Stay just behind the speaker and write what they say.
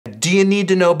Do you need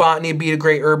to know botany to be a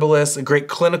great herbalist, a great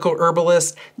clinical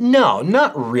herbalist? No,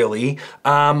 not really.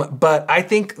 But I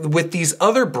think with these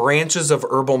other branches of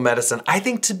herbal medicine, I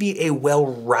think to be a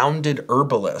well-rounded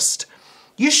herbalist,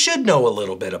 you should know a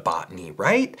little bit of botany,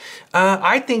 right?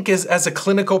 I think as a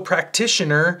clinical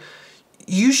practitioner,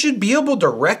 you should be able to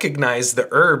recognize the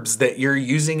herbs that you're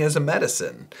using as a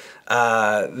medicine.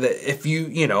 If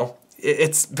you know,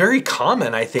 it's very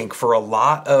common, I think, for a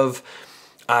lot of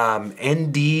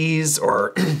NDs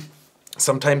or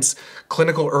sometimes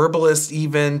clinical herbalists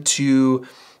even to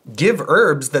give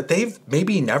herbs that they've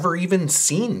maybe never even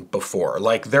seen before.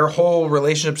 Like their whole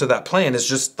relationship to that plant is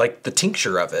just like the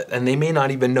tincture of it, and they may not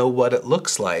even know what it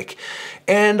looks like.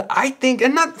 And I think,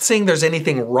 and not saying there's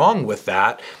anything wrong with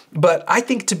that, but I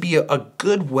think to be a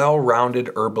good, well-rounded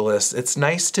herbalist, it's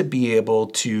nice to be able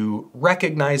to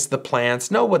recognize the plants,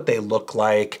 know what they look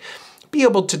like, be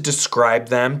able to describe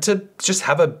them, to just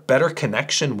have a better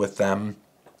connection with them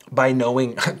by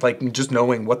knowing, like just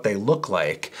knowing what they look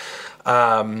like.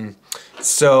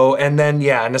 So, and then,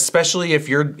 yeah, and especially if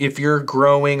you're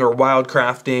growing or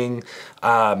wildcrafting,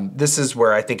 this is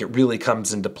where I think it really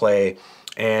comes into play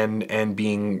and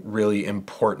being really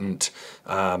important,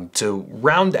 to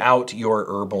round out your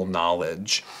herbal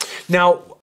knowledge. Now,